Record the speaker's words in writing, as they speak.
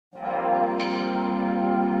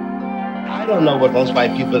don't know what most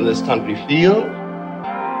white people in this country feel.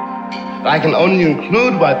 I can only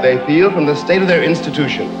include what they feel from the state of their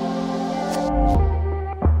institution.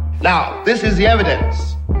 Now, this is the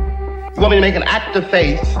evidence. You want me to make an act of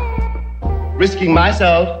faith, risking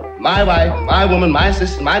myself, my wife, my woman, my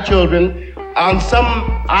sister, my children, on some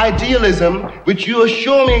idealism which you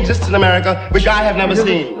assure me exists in America, which I have never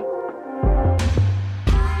seen.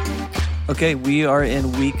 Okay, we are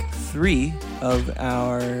in week 3 of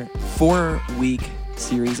our 4-week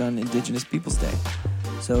series on Indigenous Peoples Day.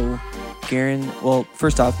 So, Garen, well,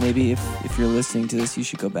 first off, maybe if you're listening to this, you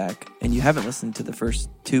should go back. And you haven't listened to the first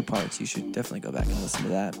 2 parts, you should definitely go back and listen to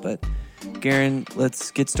that. But, Garen,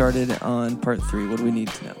 let's get started on part 3. What do we need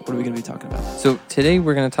to know? What are we going to be talking about? So, today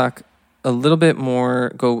we're going to talk a little bit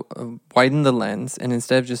more, widen the lens. And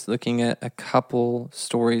instead of just looking at a couple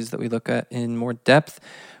stories that we look at in more depth,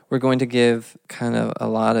 we're going to give kind of a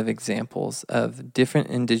lot of examples of different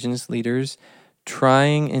Indigenous leaders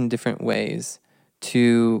trying in different ways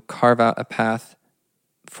to carve out a path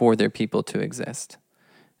for their people to exist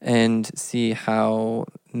and see how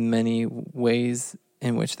many ways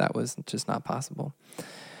in which that was just not possible.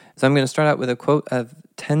 So I'm going to start out with a quote of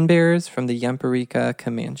Ten Bears from the Yamparika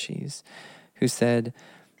Comanches, who said,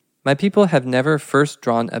 "My people have never first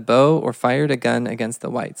drawn a bow or fired a gun against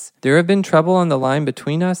the whites. There have been trouble on the line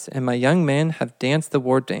between us, and my young men have danced the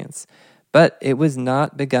war dance. But it was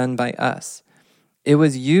not begun by us. It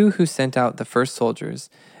was you who sent out the first soldiers,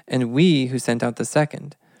 and we who sent out the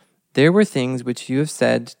second. There were things which you have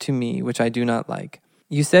said to me which I do not like.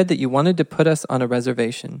 You said that you wanted to put us on a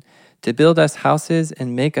reservation, to build us houses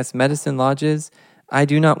and make us medicine lodges. I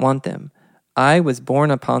do not want them. I was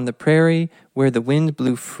born upon the prairie where the wind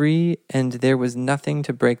blew free and there was nothing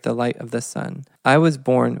to break the light of the sun. I was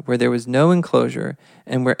born where there was no enclosure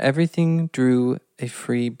and where everything drew a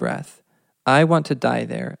free breath. I want to die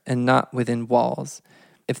there and not within walls.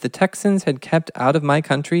 If the Texans had kept out of my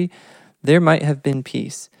country, there might have been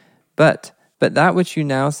peace. But that which you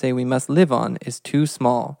now say we must live on is too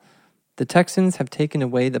small. The Texans have taken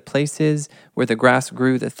away the places where the grass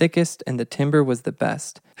grew the thickest and the timber was the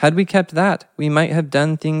best. Had we kept that, we might have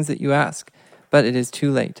done things that you ask, but it is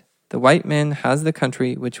too late. The white man has the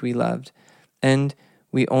country which we loved, and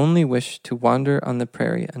we only wish to wander on the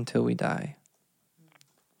prairie until we die."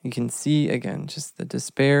 You can see, again, just the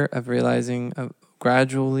despair of realizing, of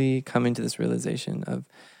gradually coming to this realization of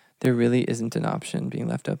there really isn't an option being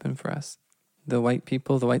left open for us. The white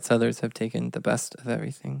people, the white settlers, have taken the best of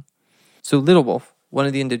everything. So Little Wolf, one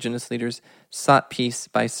of the Indigenous leaders, sought peace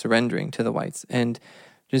by surrendering to the whites and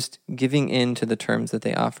just giving in to the terms that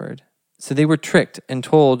they offered. So they were tricked and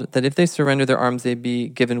told that if they surrendered their arms, they'd be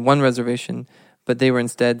given one reservation, but they were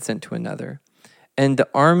instead sent to another. And the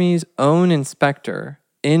Army's own inspector,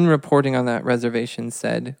 in reporting on that reservation,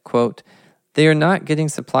 said, quote, "They are not getting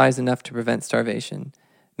supplies enough to prevent starvation.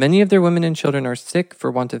 Many of their women and children are sick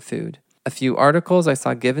for want of food. A few articles I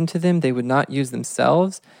saw given to them they would not use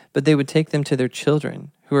themselves, but they would take them to their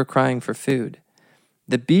children, who are crying for food.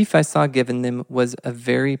 The beef I saw given them was of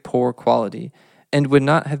very poor quality, and would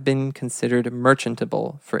not have been considered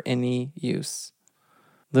merchantable for any use."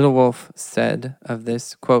 Little Wolf said of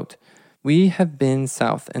this, quote, "We have been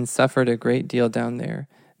south and suffered a great deal down there.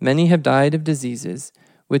 Many have died of diseases,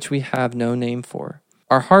 which we have no name for.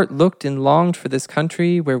 Our heart looked and longed for this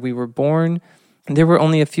country where we were born. There were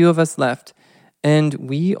only a few of us left, and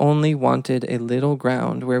we only wanted a little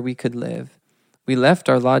ground where we could live. We left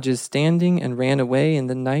our lodges standing and ran away in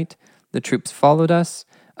the night. The troops followed us.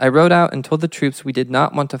 I rode out and told the troops we did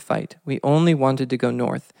not want to fight. We only wanted to go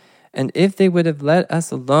north. And if they would have let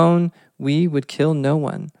us alone, we would kill no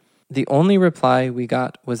one. The only reply we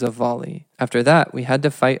got was a volley. After that, we had to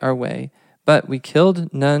fight our way, but we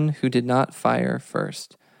killed none who did not fire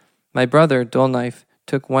first. My brother, Dull Knife,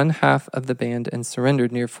 took one half of the band and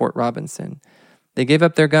surrendered near Fort Robinson. They gave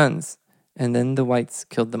up their guns, and then the whites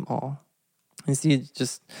killed them all." You see,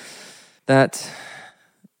 just that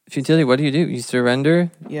futility. What do? You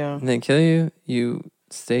surrender, Yeah. and they kill you. You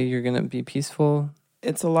say you're going to be peaceful.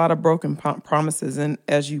 It's a lot of broken promises. And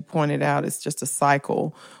as you pointed out, it's just a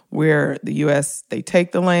cycle where the U.S., they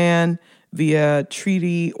take the land via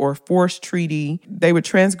treaty or forced treaty. They would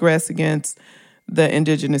transgress against the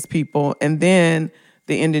indigenous people, and then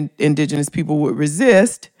the indigenous people would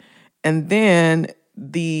resist, and then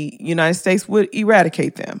the United States would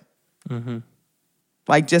eradicate them. Mm-hmm.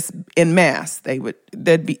 Like just in mass,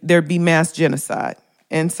 there'd be mass genocide.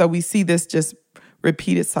 And so we see this just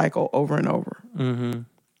repeated cycle over and over. Mm-hmm.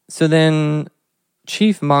 So then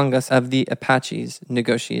Chief Mongus of the Apaches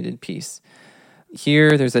negotiated peace.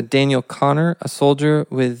 Here there's a Daniel Connor, a soldier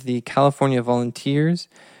with the California Volunteers,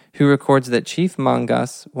 who records that Chief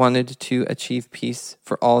Mangas wanted to achieve peace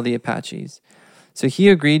for all the Apaches. So he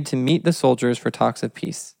agreed to meet the soldiers for talks of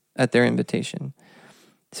peace at their invitation.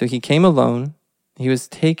 So he came alone. He was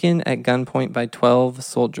taken at gunpoint by 12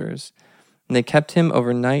 soldiers, and they kept him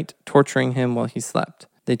overnight, torturing him while he slept.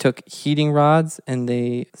 They took heating rods and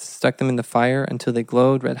they stuck them in the fire until they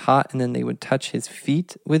glowed red hot, and then they would touch his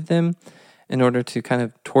feet with them in order to kind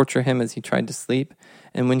of torture him as he tried to sleep.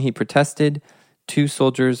 And when he protested, 2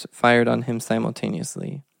 soldiers fired on him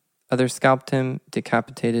simultaneously. Others scalped him,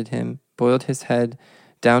 decapitated him, boiled his head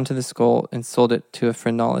down to the skull, and sold it to a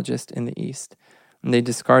phrenologist in the East. And they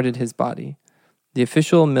discarded his body. The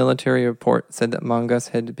official military report said that Mangas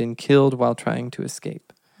had been killed while trying to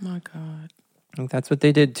escape. My God. And that's what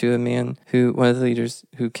they did to a man who, one of the leaders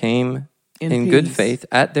who came in peace. good faith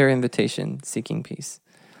at their invitation, seeking peace.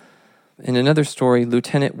 In another story,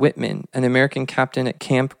 Lieutenant Whitman, an American captain at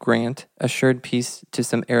Camp Grant, assured peace to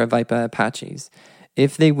some Aravaipa Apaches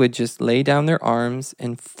if they would just lay down their arms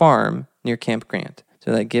and farm near Camp Grant.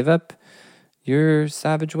 So like, give up your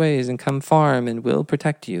savage ways and come farm and we'll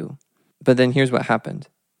protect you. But then here's what happened.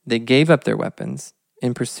 They gave up their weapons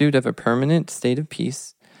in pursuit of a permanent state of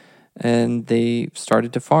peace, and they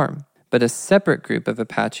started to farm. But a separate group of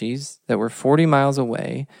Apaches that were 40 miles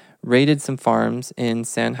away raided some farms in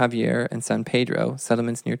San Javier and San Pedro,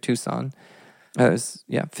 settlements near Tucson. It was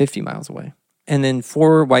 50 miles away. And then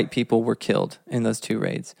 4 white people were killed in those 2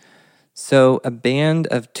 raids. So a band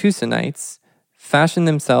of Tucsonites fashioned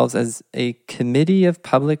themselves as a committee of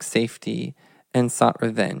public safety and sought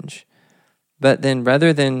revenge. But then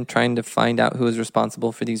rather than trying to find out who was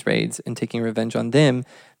responsible for these raids and taking revenge on them,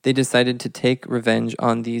 they decided to take revenge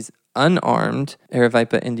on these unarmed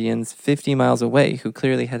Aravaipa Indians 50 miles away who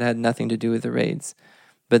clearly had nothing to do with the raids.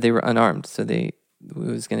 But they were unarmed, so it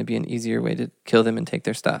was going to be an easier way to kill them and take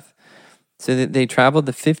their stuff. So they traveled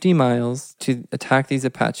the 50 miles to attack these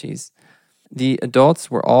Apaches. The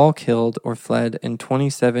adults were all killed or fled, and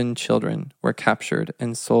 27 children were captured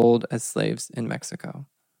and sold as slaves in Mexico.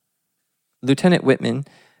 Lieutenant Whitman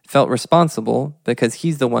felt responsible because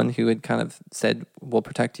he's the one who had kind of said, we'll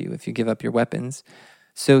protect you if you give up your weapons.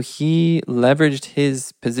 So he leveraged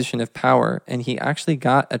his position of power, and he actually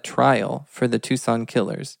got a trial for the Tucson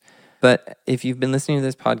killers. But if you've been listening to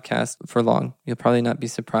this podcast for long, you'll probably not be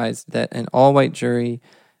surprised that an all-white jury,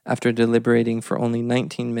 after deliberating for only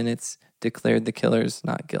 19 minutes, declared the killers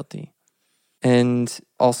not guilty. And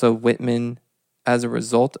also Whitman, as a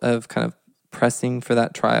result of kind of pressing for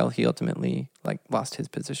that trial, he ultimately lost his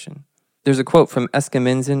position. There's a quote from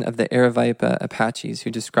Escamizan of the Aravaipa Apaches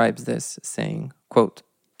who describes this, saying, quote,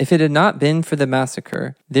 "If it had not been for the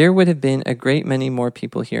massacre, there would have been a great many more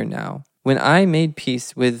people here now. When I made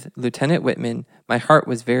peace with Lieutenant Whitman, my heart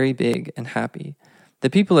was very big and happy. The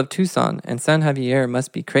people of Tucson and San Javier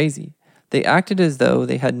must be crazy. They acted as though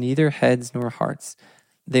they had neither heads nor hearts.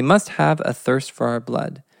 They must have a thirst for our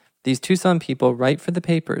blood. These Tucson people write for the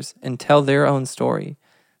papers and tell their own story.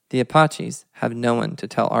 The Apaches have no one to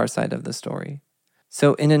tell our side of the story."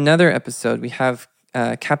 So in another episode, we have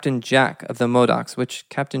Captain Jack of the Modocs, which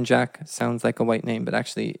Captain Jack sounds like a white name, but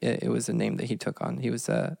actually it was a name that he took on. He was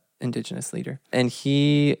an indigenous leader. And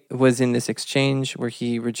he was in this exchange where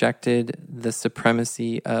he rejected the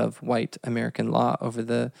supremacy of white American law over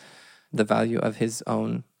the value of his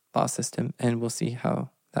own law system. And we'll see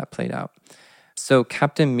how that played out. So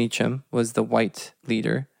Captain Meacham was the white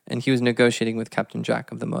leader, and he was negotiating with Captain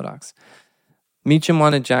Jack of the Modocs. Meacham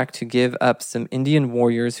wanted Jack to give up some Indian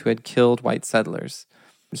warriors who had killed white settlers.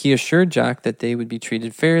 He assured Jack that they would be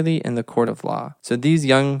treated fairly in the court of law. So these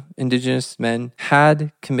young indigenous men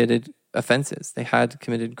had committed offenses. They had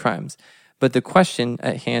committed crimes. But the question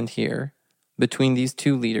at hand here between these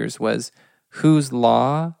 2 leaders was, whose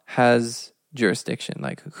law has jurisdiction?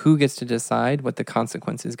 Who gets to decide what the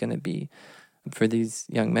consequence is going to be for these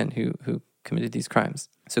young men who committed these crimes?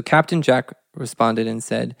 So Captain Jack responded and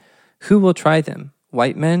said, "Who will try them,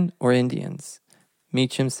 white men or Indians?"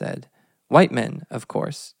 Meacham said, "White men, of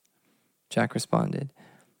course." Jack responded,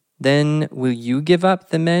 "Then will you give up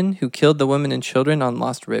the men who killed the women and children on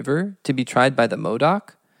Lost River to be tried by the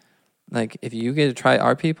Modoc? If you get to try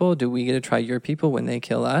our people, do we get to try your people when they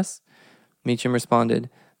kill us?" Meacham responded,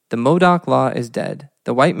 "The Modoc law is dead.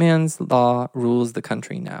 The white man's law rules the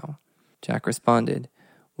country now." Jack responded,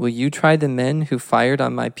 "Will you try the men who fired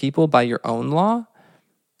on my people by your own law?"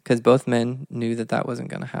 Because both men knew that wasn't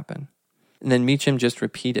going to happen. And then Meacham just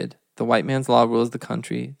repeated, "The white man's law rules the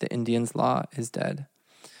country. The Indian's law is dead."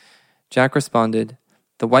 Jack responded,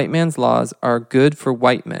 "The white man's laws are good for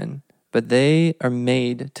white men, but they are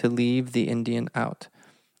made to leave the Indian out.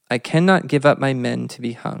 I cannot give up my men to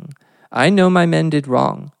be hung. I know my men did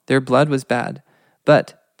wrong. Their blood was bad.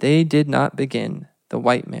 But they did not begin. The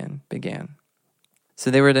white man began. So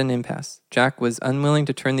they were at an impasse. Jack was unwilling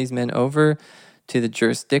to turn these men over to the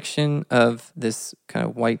jurisdiction of this kind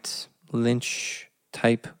of white lynch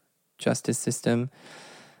type justice system.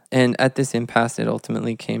 And at this impasse, it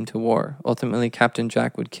ultimately came to war. Ultimately, Captain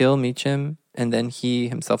Jack would kill Meacham, and then he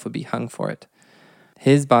himself would be hung for it.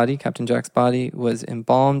 His body, Captain Jack's body, was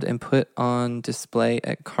embalmed and put on display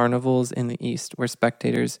at carnivals in the East, where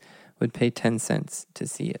spectators would pay 10 cents to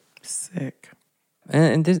see it. Sick.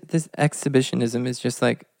 And this exhibitionism is just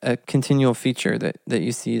like a continual feature that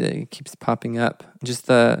you see that it keeps popping up. Just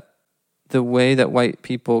the way that white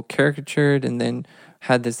people caricatured and then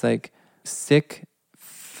had this like sick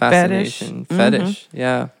fascination, fetish.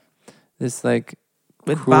 Yeah. This like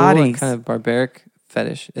with cruel bodies and kind of barbaric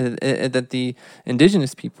fetish that the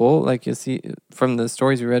indigenous people, like you'll see from the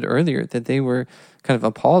stories we read earlier, that they were kind of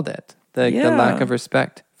appalled at the lack of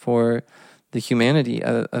respect for the humanity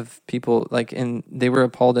of people, and they were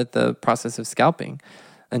appalled at the process of scalping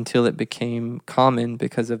until it became common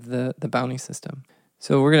because of the bounty system.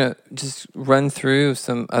 So we're going to just run through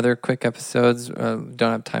some other quick episodes. Don't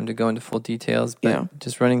have time to go into full details, but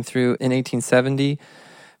just running through. In 1870,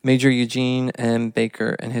 Major Eugene M.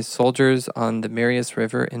 Baker and his soldiers on the Marias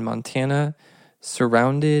River in Montana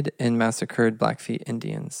surrounded and massacred Blackfeet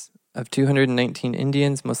Indians. Of 219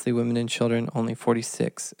 Indians, mostly women and children, only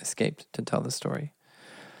 46 escaped to tell the story.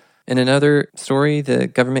 In another story, the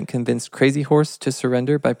government convinced Crazy Horse to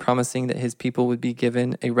surrender by promising that his people would be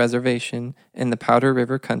given a reservation in the Powder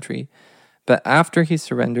River country. But after he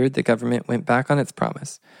surrendered, the government went back on its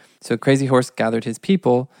promise. So Crazy Horse gathered his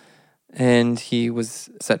people, and he was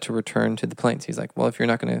set to return to the plains. He's like, well, if you're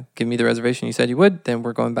not going to give me the reservation you said you would, then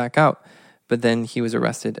we're going back out. But then he was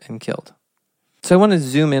arrested and killed. So I want to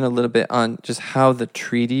zoom in a little bit on just how the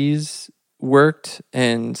treaties worked.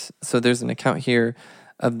 And so there's an account here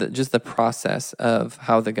of the process of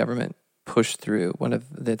how the government pushed through one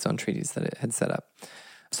of its own treaties that it had set up.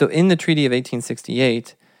 So in the Treaty of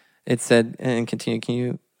 1868, it said, and continue, can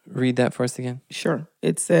you read that for us again? Sure.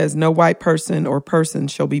 It says, no white person or person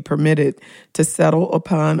shall be permitted to settle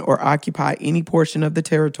upon or occupy any portion of the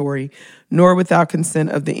territory, nor without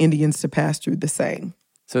consent of the Indians to pass through the same.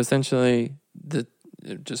 So essentially,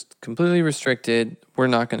 just completely restricted, we're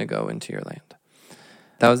not going to go into your land.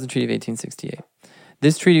 That was the Treaty of 1868.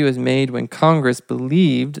 This treaty was made when Congress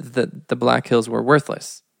believed that the Black Hills were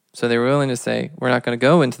worthless. So they were willing to say, we're not going to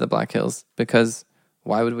go into the Black Hills because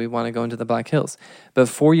why would we want to go into the Black Hills? But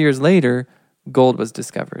 4 years later, gold was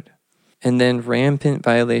discovered. And then rampant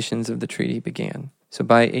violations of the treaty began. So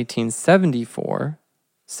by 1874,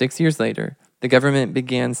 6 years later, the government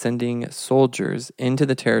began sending soldiers into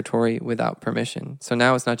the territory without permission. So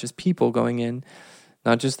now it's not just people going in,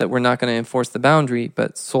 not just that we're not going to enforce the boundary,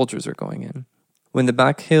 but soldiers are going in. When the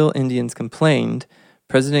Black Hill Indians complained,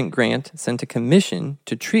 President Grant sent a commission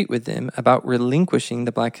to treat with them about relinquishing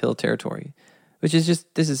the Black Hill territory, which is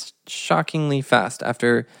this is shockingly fast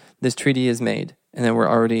after this treaty is made, and then we're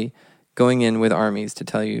already going in with armies to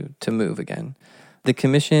tell you to move again. The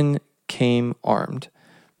commission came armed.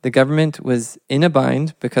 The government was in a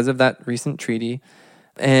bind because of that recent treaty,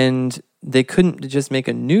 and they couldn't just make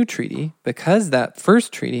a new treaty because that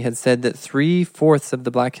first treaty had said that 3/4 of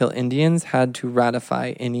the Black Hill Indians had to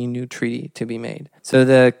ratify any new treaty to be made. So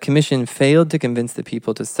the commission failed to convince the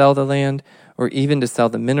people to sell the land or even to sell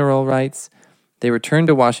the mineral rights. They returned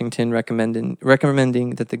to Washington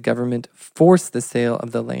recommending that the government force the sale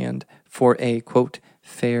of the land for a, quote,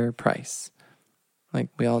 fair price. Like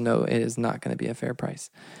we all know, it is not going to be a fair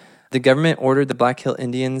price. The government ordered the Black Hill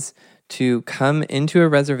Indians to come into a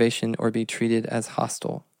reservation or be treated as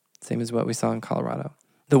hostile, same as what we saw in Colorado.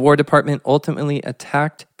 The War Department ultimately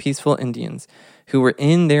attacked peaceful Indians who were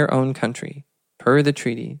in their own country, per the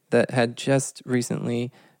treaty that had just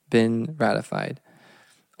recently been ratified.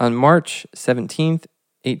 On March 17th,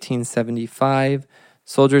 1875,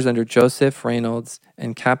 soldiers under Joseph Reynolds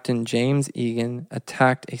and Captain James Egan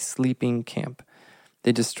attacked a sleeping camp.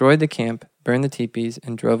 They destroyed the camp, burned the teepees,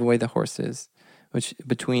 and drove away the horses, which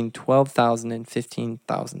between 12,000 and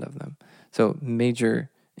 15,000 of them. So major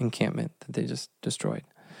encampment that they just destroyed.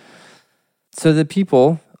 So the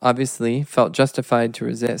people obviously felt justified to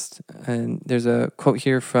resist. And there's a quote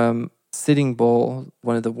here from Sitting Bull,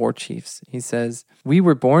 one of the war chiefs. He says, "We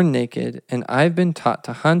were born naked, and I've been taught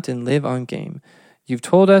to hunt and live on game. You've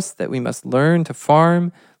told us that we must learn to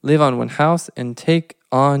farm, live on one house, and take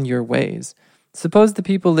on your ways. Suppose the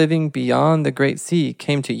people living beyond the great sea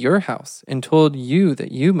came to your house and told you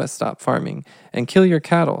that you must stop farming and kill your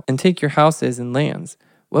cattle and take your houses and lands.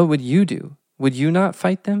 What would you do? Would you not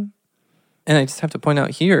fight them?" And I just have to point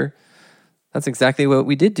out here, that's exactly what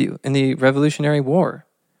we did do in the Revolutionary War.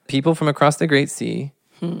 People from across the Great Sea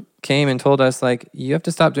came and told us, like, you have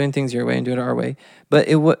to stop doing things your way and do it our way. But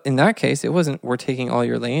in that case, it wasn't we're taking all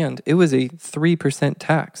your land. It was a 3%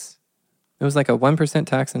 tax. It was like a 1%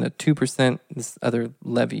 tax and a 2% this other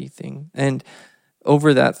levy thing. And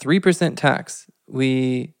over that 3% tax,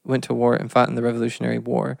 we went to war and fought in the Revolutionary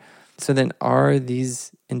War. So then are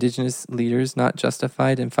these indigenous leaders not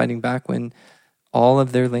justified in fighting back when all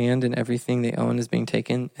of their land and everything they own is being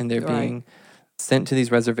taken and they're being sent to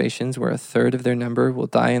these reservations where a third of their number will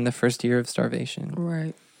die in the first year of starvation?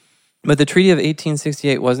 Right. But the Treaty of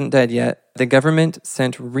 1868 wasn't dead yet. The government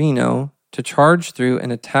sent Reno to charge through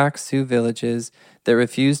and attack Sioux villages that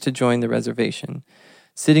refused to join the reservation.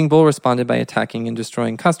 Sitting Bull responded by attacking and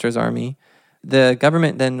destroying Custer's army. The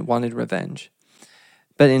government then wanted revenge.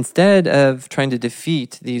 But instead of trying to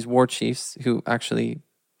defeat these war chiefs who actually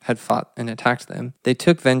had fought and attacked them, they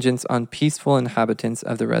took vengeance on peaceful inhabitants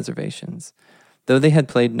of the reservations. Though they had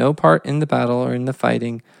played no part in the battle or in the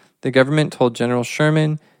fighting, the government told General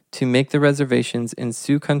Sherman to make the reservations in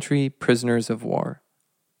Sioux country prisoners of war.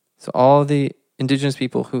 So all the indigenous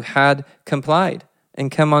people who had complied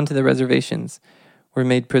and come onto the reservations were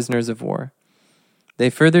made prisoners of war. They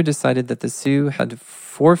further decided that the Sioux had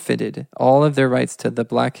forfeited all of their rights to the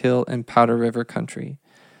Black Hill and Powder River country.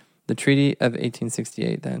 The Treaty of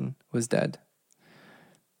 1868 then was dead.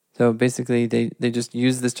 So basically, they just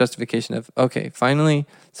used this justification of, okay, finally,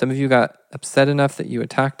 some of you got upset enough that you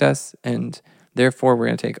attacked us, and therefore we're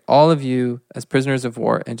going to take all of you as prisoners of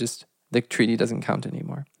war, and just the treaty doesn't count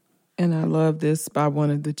anymore. And I love this by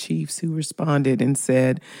one of the chiefs who responded and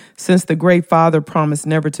said, since the Great Father promised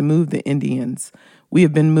never to move the Indians, we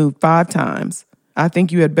have been moved 5 times. I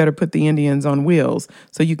think you had better put the Indians on wheels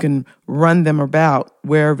so you can run them about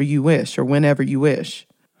wherever you wish or whenever you wish.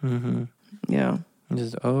 Mm-hmm. Yeah.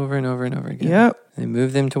 Just over and over and over again. Yep. They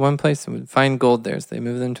moved them to one place and would find gold there. So they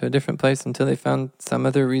moved them to a different place until they found some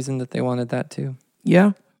other reason that they wanted that too.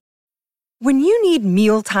 Yeah. When you need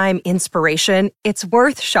mealtime inspiration, it's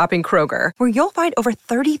worth shopping Kroger, where you'll find over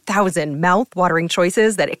 30,000 mouth-watering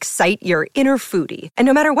choices that excite your inner foodie. And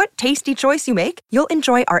no matter what tasty choice you make, you'll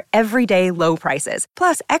enjoy our everyday low prices,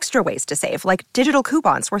 plus extra ways to save, like digital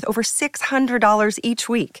coupons worth over $600 each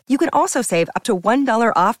week. You can also save up to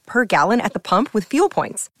 $1 off per gallon at the pump with fuel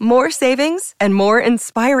points. More savings and more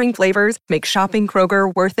inspiring flavors make shopping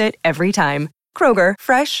Kroger worth it every time. Kroger,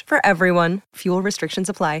 fresh for everyone. Fuel restrictions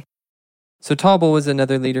apply. So Tall Bull was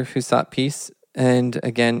another leader who sought peace, and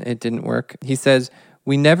again, it didn't work. He says,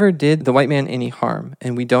 we never did the white man any harm,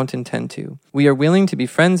 and we don't intend to. We are willing to be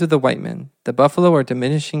friends with the white men. The buffalo are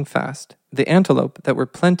diminishing fast. The antelope that were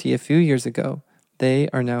plenty a few years ago, they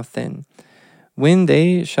are now thin. When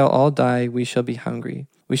they shall all die, we shall be hungry.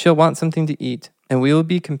 We shall want something to eat, and we will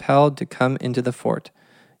be compelled to come into the fort.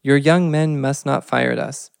 Your young men must not fire at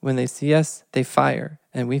us. When they see us, they fire,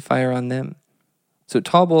 and we fire on them. So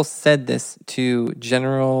Tall Bull said this to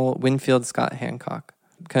General Winfield Scott Hancock,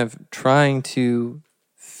 kind of trying to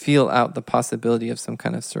feel out the possibility of some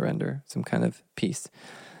kind of surrender, some kind of peace.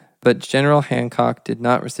 But General Hancock did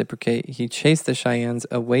not reciprocate. He chased the Cheyennes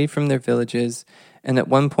away from their villages and at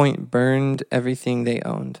one point burned everything they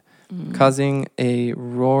owned, causing a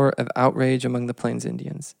roar of outrage among the Plains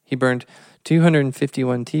Indians. He burned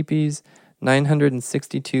 251 teepees,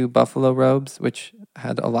 962 buffalo robes, which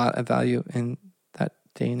had a lot of value in that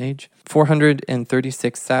day and age,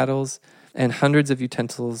 436 saddles, and hundreds of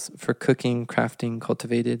utensils for cooking, crafting,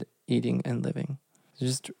 cultivated, eating, and living. They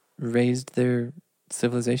just raised their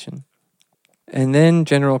civilization. And then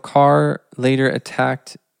General Carr later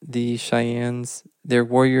attacked the Cheyennes. Their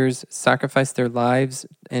warriors sacrificed their lives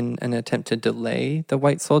in an attempt to delay the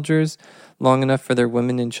white soldiers long enough for their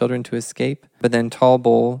women and children to escape. But then Tall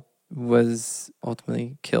Bull was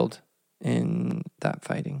ultimately killed in that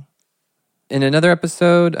fighting. In another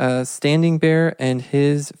episode, Standing Bear and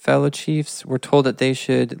his fellow chiefs were told that they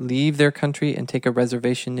should leave their country and take a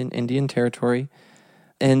reservation in Indian Territory.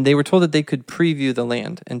 And they were told that they could preview the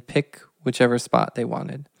land and pick whichever spot they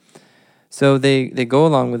wanted. So they go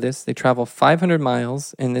along with this. They travel 500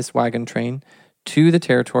 miles in this wagon train to the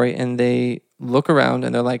territory, and they look around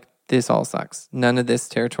and they're like, this all sucks. None of this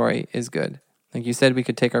territory is good. Like you said, we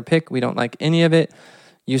could take our pick. We don't like any of it.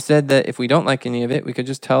 You said that if we don't like any of it, we could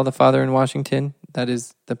just tell the father in Washington, that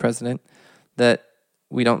is the president, that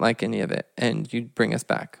we don't like any of it, and you'd bring us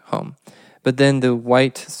back home. But then the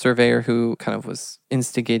white surveyor who kind of was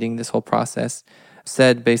instigating this whole process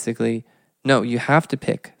said basically, no, you have to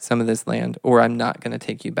pick some of this land or I'm not going to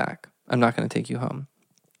take you back. I'm not going to take you home.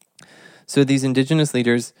 So these indigenous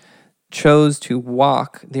leaders, chose to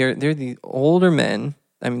walk. They're the older men.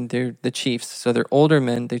 I mean, they're the chiefs, so they're older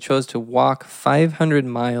men. They chose to walk 500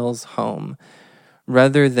 miles home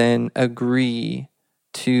rather than agree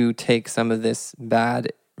to take some of this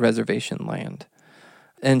bad reservation land.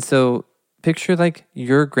 And so picture like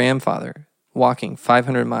your grandfather walking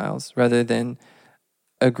 500 miles rather than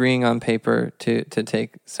agreeing on paper to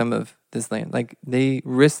take some of this land. Like, they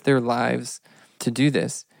risked their lives to do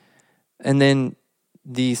this. And then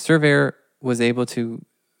the surveyor was able to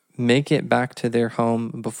make it back to their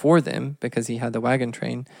home before them because he had the wagon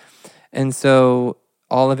train. And so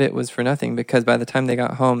all of it was for nothing, because by the time they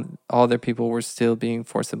got home, all their people were still being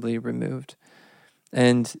forcibly removed.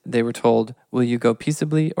 And they were told, will you go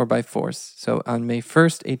peaceably or by force? So on May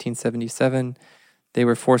 1st, 1877, they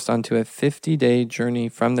were forced onto a 50-day journey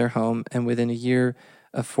from their home, and within a year,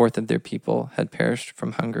 a fourth of their people had perished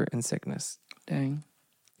from hunger and sickness. Dang.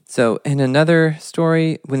 So in another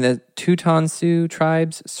story, when the Teton Sioux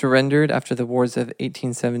tribes surrendered after the wars of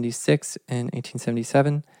 1876 and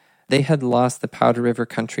 1877, they had lost the Powder River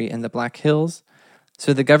Country and the Black Hills.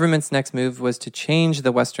 So the government's next move was to change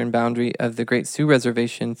the western boundary of the Great Sioux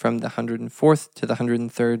Reservation from the 104th to the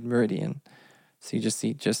 103rd meridian. So you just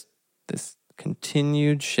see just this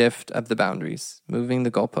continued shift of the boundaries, moving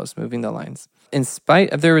the goalposts, moving the lines. In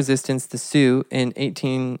spite of their resistance, the Sioux in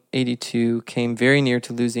 1882 came very near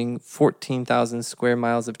to losing 14,000 square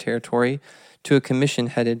miles of territory to a commission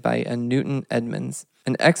headed by a Newton Edmonds,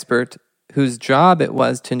 an expert whose job it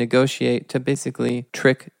was to negotiate, to basically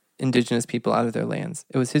trick indigenous people out of their lands.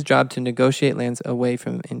 It was his job to negotiate lands away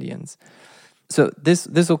from Indians. So this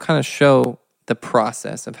will kind of show the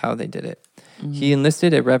process of how they did it. Mm-hmm. He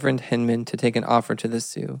enlisted a Reverend Hinman to take an offer to the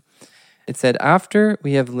Sioux. It said, after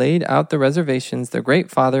we have laid out the reservations, the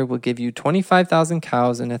Great Father will give you 25,000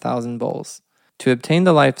 cows and 1,000 bulls. To obtain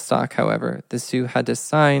the livestock, however, the Sioux had to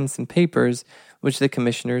sign some papers which the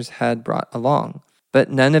commissioners had brought along.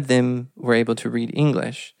 But none of them were able to read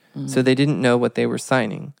English, so they didn't know what they were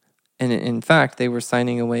signing. And in fact, they were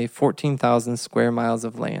signing away 14,000 square miles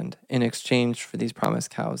of land in exchange for these promised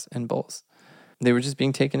cows and bulls. They were just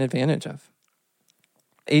being taken advantage of.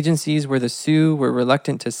 Agencies where the Sioux were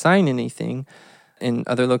reluctant to sign anything in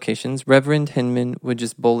other locations, Reverend Hinman would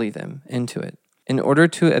just bully them into it. In order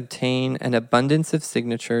to obtain an abundance of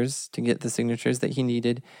signatures, to get the signatures that he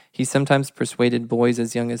needed, he sometimes persuaded boys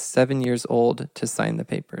as young as 7 years old to sign the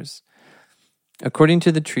papers. According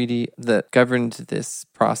to the treaty that governed this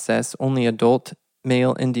process, only adult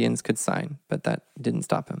male Indians could sign, but that didn't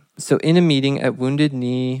stop him. So in a meeting at Wounded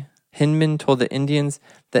Knee, Hinman told the Indians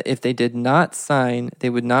that if they did not sign, they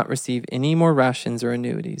would not receive any more rations or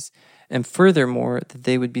annuities, and furthermore, that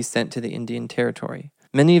they would be sent to the Indian Territory.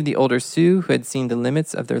 Many of the older Sioux, who had seen the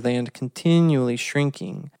limits of their land continually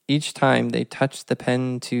shrinking each time they touched the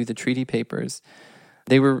pen to the treaty papers,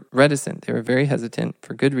 they were reticent. They were very hesitant,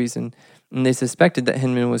 for good reason, and they suspected that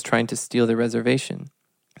Hinman was trying to steal the reservation.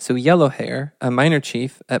 So Yellow Hair, a minor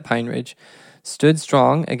chief at Pine Ridge, stood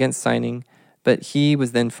strong against signing, but he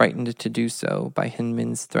was then frightened to do so by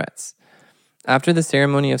Hinman's threats. After the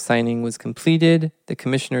ceremony of signing was completed, the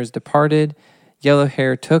commissioners departed. Yellow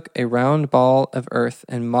Hair took a round ball of earth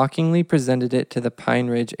and mockingly presented it to the Pine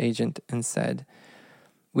Ridge agent and said,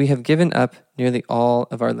 "We have given up nearly all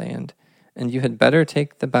of our land, and you had better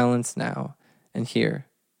take the balance now, and here,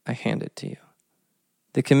 I hand it to you."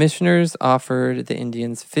 The commissioners offered the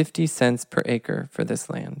Indians 50 cents per acre for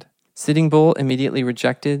this land. Sitting Bull immediately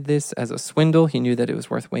rejected this as a swindle. He knew that it was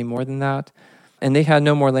worth way more than that, and they had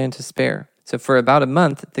no more land to spare. So for about a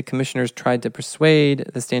month, the commissioners tried to persuade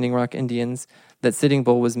the Standing Rock Indians that Sitting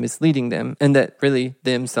Bull was misleading them and that really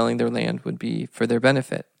them selling their land would be for their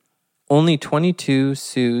benefit. Only 22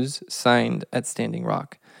 Sioux signed at Standing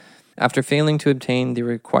Rock. After failing to obtain the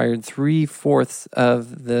required 3/4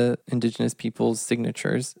 of the indigenous people's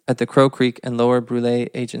signatures at the Crow Creek and Lower Brule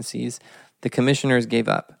agencies, the commissioners gave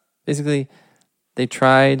up. Basically, they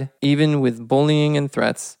tried, even with bullying and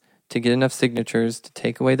threats, to get enough signatures to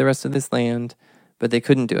take away the rest of this land, but they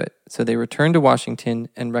couldn't do it. So they returned to Washington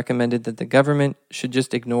and recommended that the government should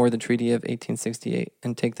just ignore the Treaty of 1868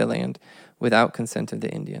 and take the land without consent of the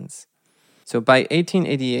Indians. So by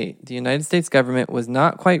 1888, the United States government was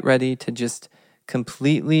not quite ready to just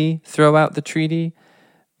completely throw out the treaty,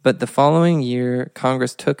 but the following year,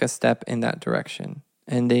 Congress took a step in that direction,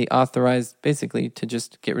 and they authorized basically to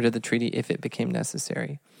just get rid of the treaty if it became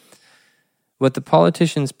necessary. What the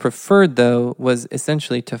politicians preferred, though, was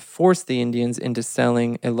essentially to force the Indians into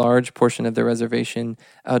selling a large portion of their reservation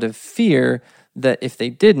out of fear that if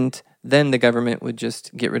they didn't, then the government would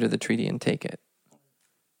just get rid of the treaty and take it.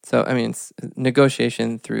 So, I mean, it's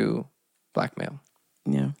negotiation through blackmail.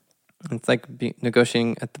 Yeah. It's like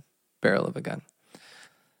negotiating at the barrel of a gun.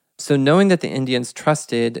 So knowing that the Indians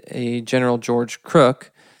trusted a General George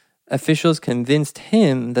Crook, officials convinced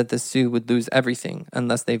him that the Sioux would lose everything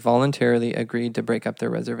unless they voluntarily agreed to break up their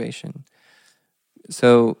reservation.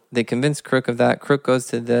 So they convinced Crook of that. Crook goes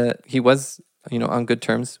to he was, on good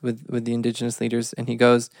terms with the indigenous leaders, and he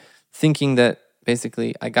goes thinking that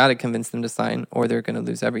basically, I got to convince them to sign or they're going to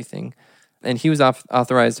lose everything. And he was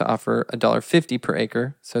authorized to offer $1.50 per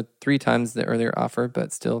acre, so 3 times the earlier offer,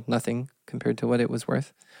 but still nothing compared to what it was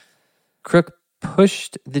worth. Crook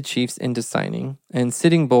pushed the chiefs into signing, and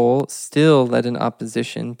Sitting Bull still led an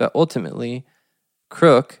opposition, but ultimately,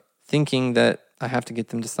 Crook, thinking that I have to get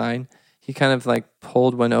them to sign, he kind of like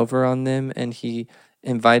pulled one over on them, and he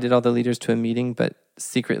invited all the leaders to a meeting, but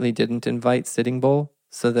secretly didn't invite Sitting Bull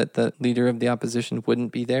so that the leader of the opposition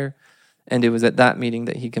wouldn't be there. And it was at that meeting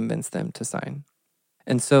that he convinced them to sign.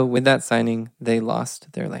 And so with that signing, they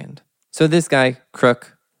lost their land. So this guy,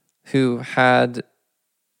 Crook, who had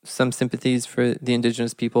some sympathies for the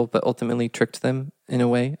indigenous people, but ultimately tricked them in a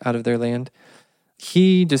way out of their land,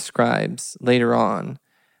 he describes later on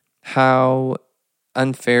how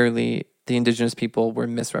unfairly the indigenous people were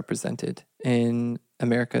misrepresented in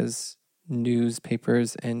America's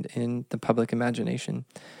newspapers and in the public imagination.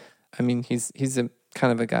 I mean, he's a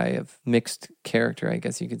kind of a guy of mixed character, I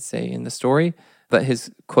guess you could say, in the story, but his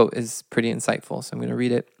quote is pretty insightful, so I'm going to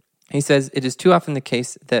read it. He says, "It is too often the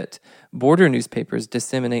case that border newspapers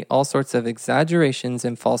disseminate all sorts of exaggerations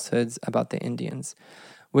and falsehoods about the Indians,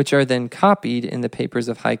 which are then copied in the papers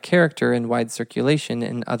of high character and wide circulation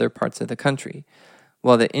in other parts of the country,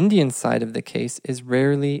 while the Indian side of the case is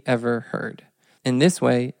rarely ever heard. In this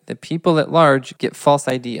way, the people at large get false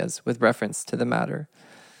ideas with reference to the matter.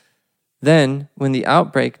 Then, when the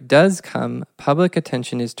outbreak does come, public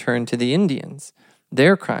attention is turned to the Indians.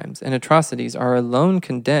 Their crimes and atrocities are alone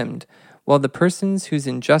condemned, while the persons whose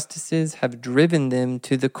injustices have driven them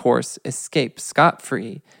to the course escape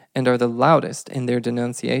scot-free and are the loudest in their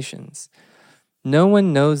denunciations. No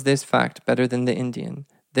one knows this fact better than the Indian.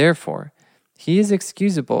 Therefore, he is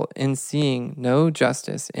excusable in seeing no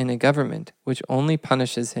justice in a government which only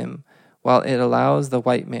punishes him, while it allows the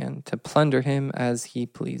white man to plunder him as he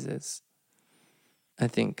pleases." I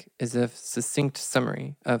think is a succinct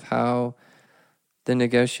summary of how the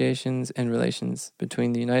negotiations and relations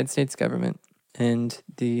between the United States government and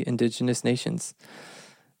the indigenous nations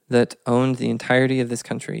that owned the entirety of this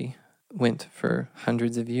country went for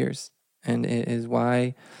hundreds of years. And it is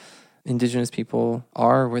why indigenous people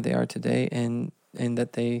are where they are today, and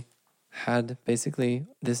that they had basically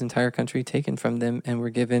this entire country taken from them and were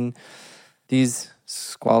given these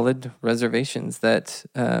squalid reservations that,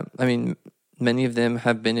 many of them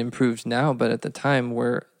have been improved now, but at the time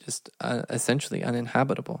were just essentially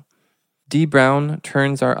uninhabitable. D. Brown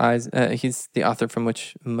turns our eyes, he's the author from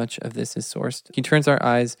which much of this is sourced. He turns our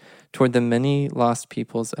eyes toward the many lost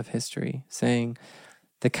peoples of history, saying,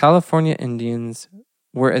 "The California Indians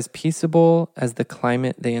were as peaceable as the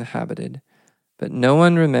climate they inhabited, but no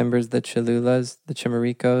one remembers the Cholulas, the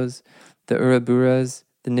Chimaricos, the Uraburas,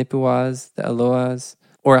 the Nippewas, the Aloas,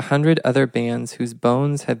 or 100 other bands whose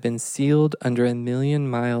bones have been sealed under 1,000,000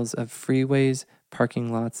 miles of freeways,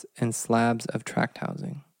 parking lots, and slabs of tract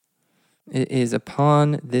housing." It is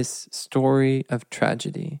upon this story of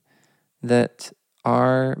tragedy that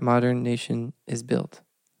our modern nation is built.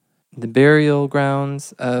 The burial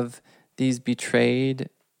grounds of these betrayed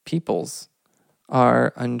peoples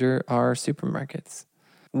are under our supermarkets.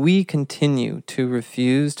 We continue to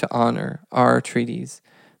refuse to honor our treaties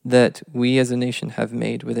that we as a nation have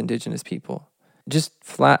made with indigenous people. Just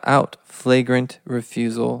flat out flagrant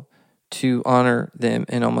refusal to honor them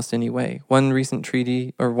in almost any way. One recent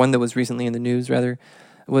treaty, or one that was recently in the news rather,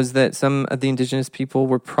 was that some of the indigenous people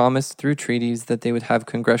were promised through treaties that they would have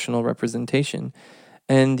congressional representation.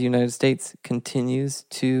 And the United States continues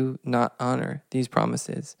to not honor these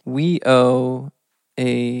promises. We owe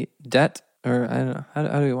a debt, or I don't know,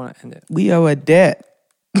 how do we want to end it? We owe a debt,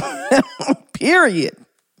 period.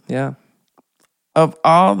 Yeah. Of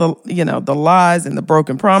all the lies and the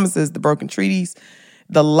broken promises, the broken treaties,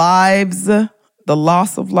 the lives, the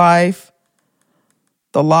loss of life,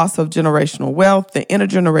 the loss of generational wealth, the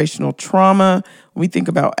intergenerational trauma. We think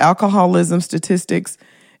about alcoholism statistics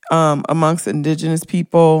amongst indigenous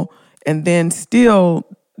people, and then still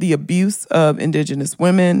the abuse of indigenous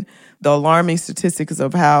women, the alarming statistics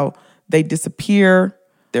of how they disappear,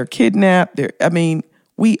 they're kidnapped.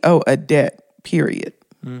 We owe a debt, period.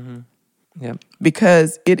 Mm-hmm. Yep.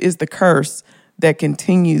 Because it is the curse that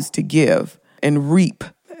continues to give and reap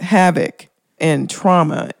havoc and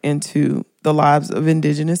trauma into the lives of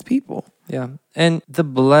indigenous people. Yeah. And the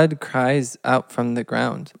blood cries out from the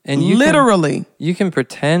ground. And literally. You can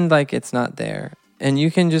pretend like it's not there. And you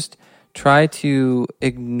can just try to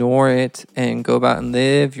ignore it and go about and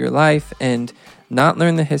live your life and not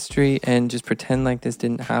learn the history and just pretend like this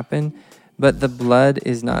didn't happen. But the blood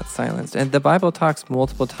is not silenced. And the Bible talks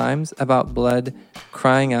multiple times about blood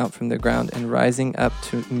crying out from the ground and rising up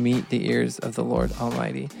to meet the ears of the Lord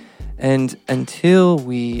Almighty. And until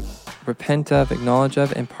we repent of, acknowledge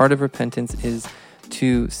of, and part of repentance is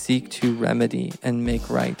to seek to remedy and make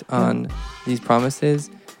right on these promises,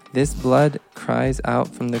 this blood cries out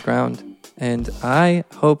from the ground. And I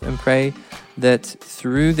hope and pray that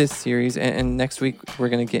through this series, and next week we're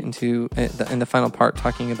going to get into, in the final part,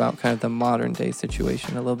 talking about kind of the modern day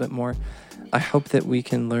situation a little bit more. I hope that we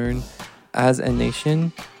can learn as a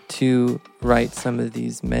nation to right some of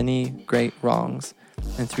these many great wrongs,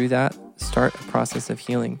 and through that, start a process of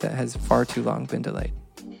healing that has far too long been delayed.